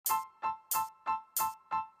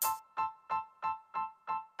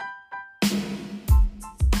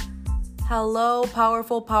Hello,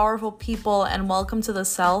 powerful people, and welcome to the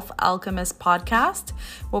Self Alchemist podcast,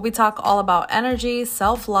 where we talk all about energy,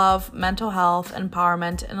 self-love, mental health,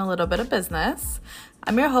 empowerment, and a little bit of business.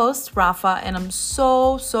 I'm your host, Rafa, and I'm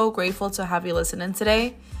so grateful to have you listening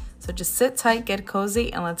today. So just sit tight, get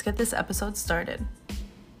cozy, and let's get this episode started.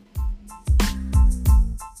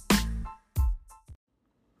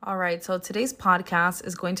 All right, so today's podcast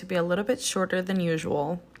is going to be a little bit shorter than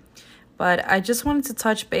usual. But I just wanted to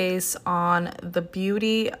touch base on the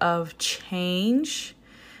beauty of change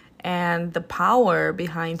and the power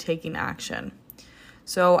behind taking action.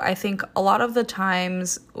 So I think a lot of the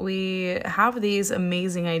times we have these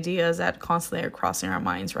amazing ideas that constantly are crossing our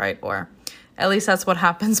minds, right? Or at least that's what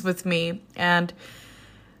happens with me. And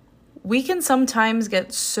we can sometimes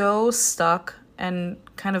get so stuck and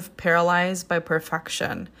kind of paralyzed by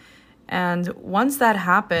perfection. And once that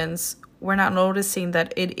happens, we're not noticing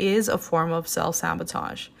that it is a form of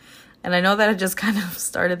self-sabotage. And I know that I just kind of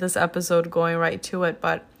started this episode going right to it,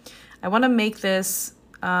 but I want to make this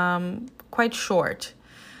quite short.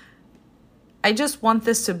 I just want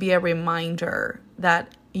this to be a reminder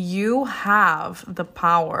that you have the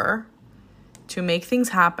power to make things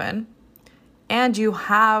happen and you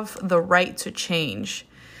have the right to change.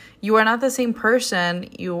 You are not the same person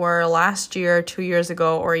you were last year, 2 years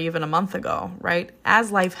ago, or even a month ago, right?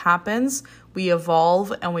 As life happens, we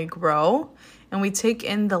evolve and we grow and we take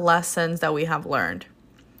in the lessons that we have learned.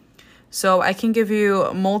 So I can give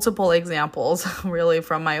you multiple examples really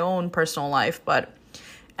from my own personal life, but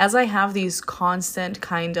as I have these constant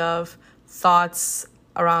kind of thoughts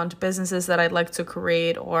around businesses that I'd like to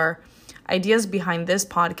create or ideas behind this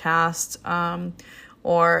podcast,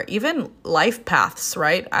 or even life paths,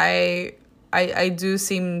 right? I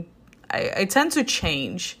tend to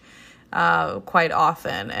change quite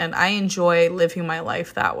often, and I enjoy living my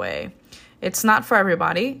life that way. It's not for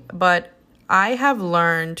everybody, but I have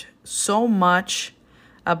learned so much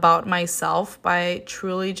about myself by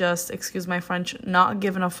truly just, excuse my French, not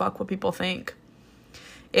giving a fuck what people think.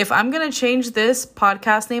 If I'm going to change this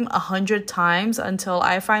podcast name 100 times until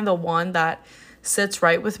I find the one that sits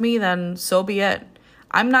right with me, then so be it.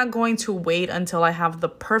 I'm not going to wait until I have the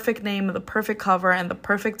perfect name, the perfect cover, and the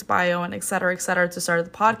perfect bio, and et cetera, to start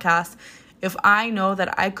the podcast if I know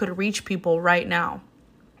that I could reach people right now.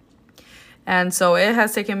 And so it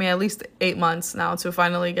has taken me at least 8 months now to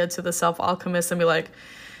finally get to the Self Alchemist and be like,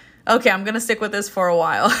 okay, I'm going to stick with this for a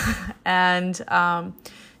while. And I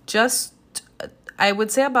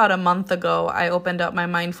would say about a month ago, I opened up my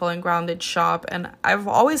Mindful and Grounded shop. And I've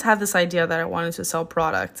always had this idea that I wanted to sell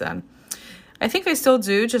products. And I think I still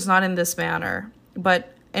do, just not in this manner.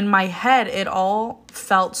 But in my head, it all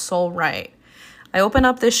felt so right. I opened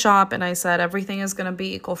up this shop and I said everything is going to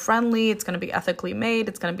be eco-friendly. It's going to be ethically made.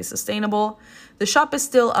 It's going to be sustainable. The shop is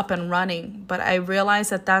still up and running, but I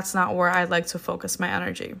realized that that's not where I'd like to focus my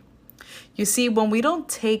energy. You see, when we don't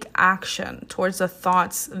take action towards the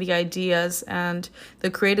thoughts, the ideas, and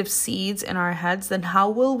the creative seeds in our heads, then how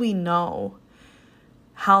will we know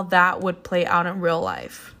how that would play out in real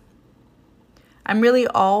life? I'm really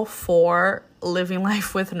all for living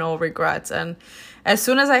life with no regrets. And as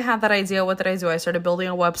soon as I had that idea, what did I do? I started building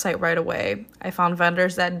a website right away. I found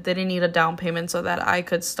vendors that didn't need a down payment so that I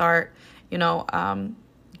could start,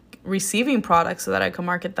 receiving products so that I could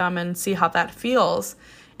market them and see how that feels.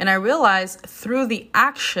 And I realized through the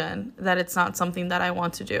action that it's not something that I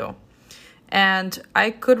want to do. And I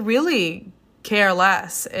could really care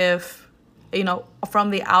less if, from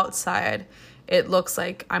the outside, it looks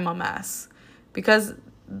like I'm a mess. Because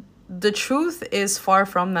the truth is far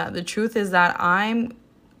from that. The truth is that I'm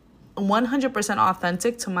 100%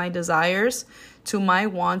 authentic to my desires, to my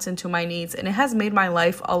wants, and to my needs. And it has made my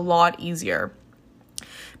life a lot easier.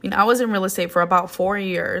 I was in real estate for about 4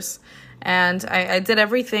 years. And I did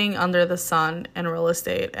everything under the sun in real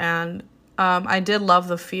estate. And I did love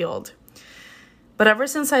the field. But ever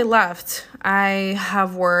since I left, I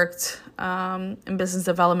have worked in business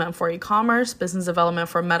development for e-commerce, business development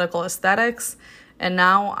for medical aesthetics, and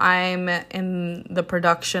now I'm in the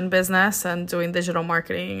production business and doing digital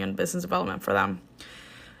marketing and business development for them.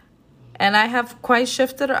 And I have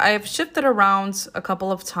shifted around a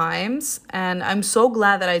couple of times, and I'm so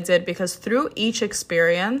glad that I did, because through each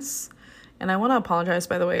experience, and I want to apologize,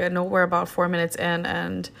 by the way, I know we're about 4 minutes in,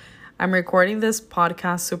 and I'm recording this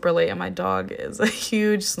podcast super late and my dog is a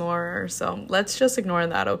huge snorer. So let's just ignore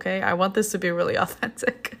that, okay? I want this to be really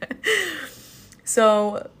authentic.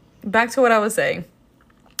 So back to what I was saying.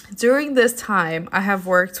 During this time, I have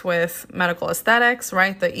worked with medical aesthetics,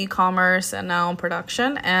 right? The e-commerce and now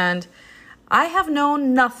production. And I have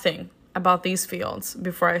known nothing about these fields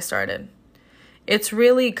before I started. It's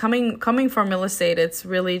really coming from real estate. It's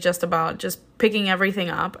really just about just picking everything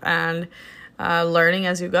up and learning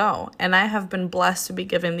as you go. And I have been blessed to be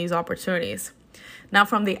given these opportunities. Now,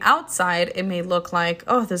 from the outside, it may look like,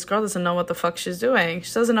 oh, this girl doesn't know what the fuck she's doing.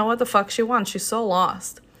 She doesn't know what the fuck she wants. She's so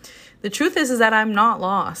lost. The truth is that I'm not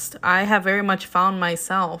lost. I have very much found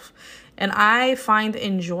myself. And I find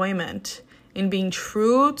enjoyment in being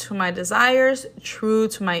true to my desires, true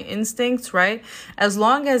to my instincts, right? As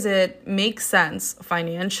long as it makes sense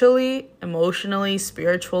financially, emotionally,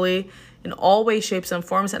 spiritually, in all ways, shapes, and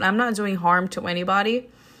forms, and I'm not doing harm to anybody.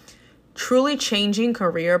 Truly changing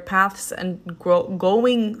career paths and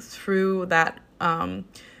going through that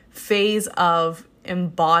phase of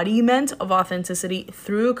embodiment of authenticity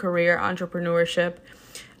through career, entrepreneurship,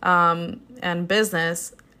 and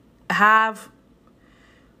business have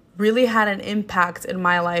really had an impact in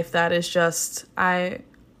my life that is just, I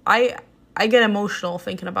get emotional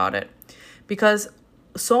thinking about it, because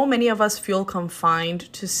so many of us feel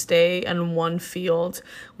confined to stay in one field.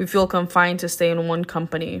 We feel confined to stay in one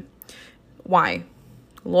company. Why?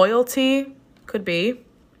 Loyalty could be.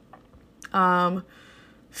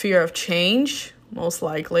 Fear of change, most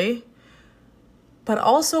likely. But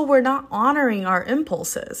also, we're not honoring our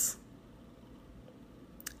impulses.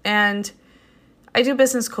 And I do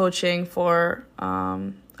business coaching for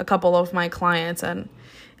a couple of my clients, and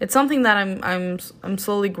it's something that I'm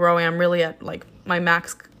slowly growing. I'm really at like my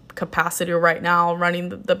max capacity right now, running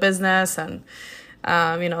the business, and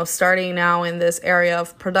starting now in this area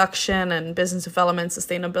of production and business development,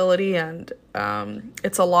 sustainability, and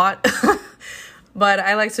it's a lot. But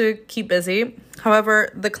I like to keep busy.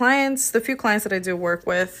 However, the few clients that I do work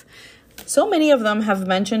with, so many of them have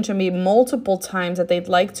mentioned to me multiple times that they'd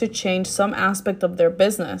like to change some aspect of their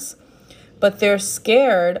business, but they're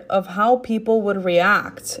scared of how people would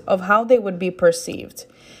react, of how they would be perceived.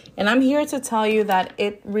 And I'm here to tell you that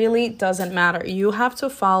it really doesn't matter. You have to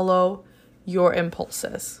follow your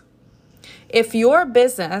impulses. If your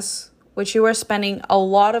business, which you are spending a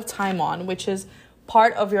lot of time on, which is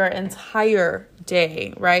part of your entire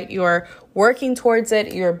day, right? You're working towards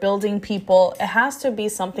it, you're building people, it has to be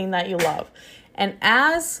something that you love. And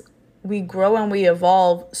as we grow and we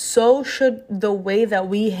evolve, so should the way that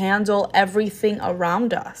we handle everything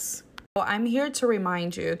around us. So I'm here to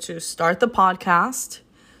remind you to start the podcast,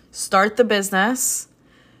 start the business,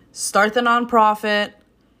 start the nonprofit,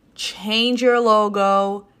 change your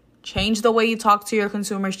logo, change the way you talk to your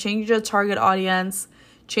consumers, change your target audience,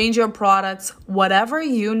 change your products, whatever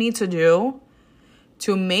you need to do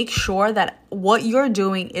to make sure that what you're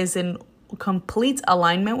doing is in complete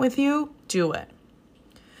alignment with you, do it.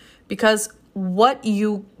 Because what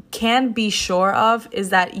you can be sure of is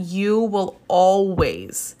that you will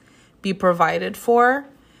always be provided for,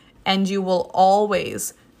 and you will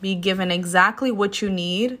always be given exactly what you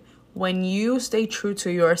need when you stay true to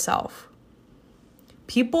yourself.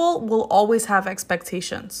 People will always have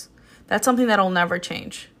expectations. That's something that'll never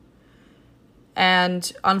change.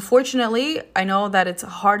 And unfortunately, I know that it's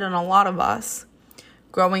hard on a lot of us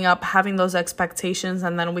growing up having those expectations,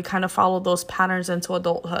 and then we kind of follow those patterns into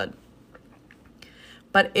adulthood.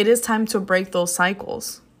 But it is time to break those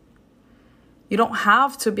cycles. You don't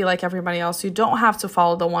have to be like everybody else. You don't have to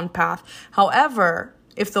follow the one path. However,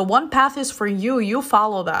 if the one path is for you, you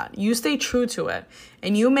follow that. You stay true to it.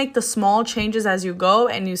 And you make the small changes as you go,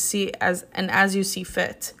 and you see as you see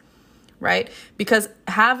fit. Right? Because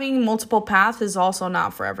having multiple paths is also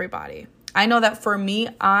not for everybody. I know that for me,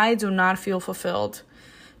 I do not feel fulfilled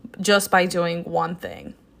just by doing one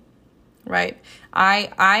thing. Right?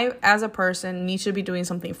 I as a person need to be doing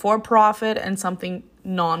something for profit and something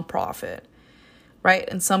non-profit. Right?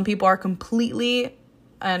 And some people are completely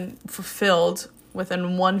and fulfilled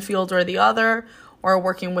within one field or the other, or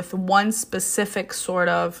working with one specific sort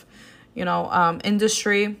of,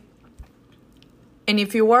 industry. And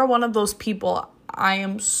if you are one of those people, I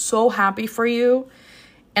am so happy for you.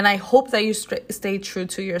 And I hope that you stay true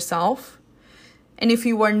to yourself. And if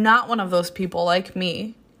you are not one of those people like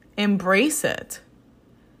me, embrace it.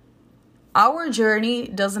 Our journey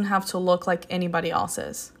doesn't have to look like anybody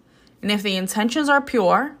else's. And if the intentions are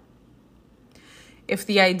pure, if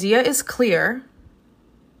the idea is clear,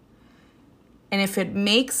 and if it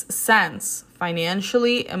makes sense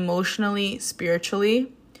financially, emotionally,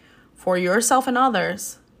 spiritually, for yourself and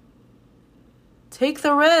others, take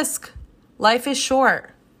the risk. Life is short.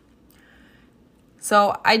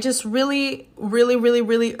 So I just really, really, really,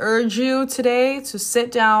 really urge you today to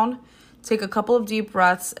sit down, take a couple of deep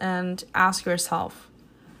breaths, and ask yourself,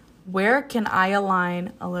 where can I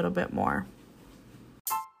align a little bit more?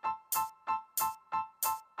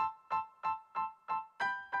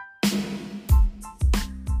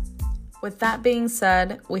 With that being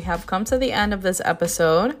said, we have come to the end of this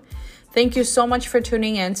episode. Thank you so much for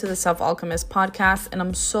tuning in to the Self Alchemist podcast, and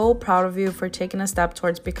I'm so proud of you for taking a step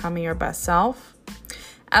towards becoming your best self.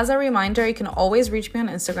 As a reminder, you can always reach me on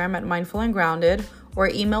Instagram at Mindful and Grounded or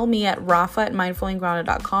email me at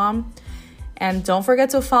rafa@mindfulandgrounded.com. And don't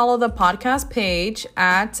forget to follow the podcast page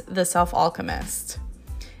at The Self Alchemist.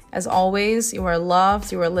 As always, you are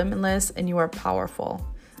loved, you are limitless, and you are powerful.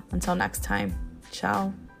 Until next time,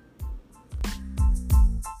 ciao.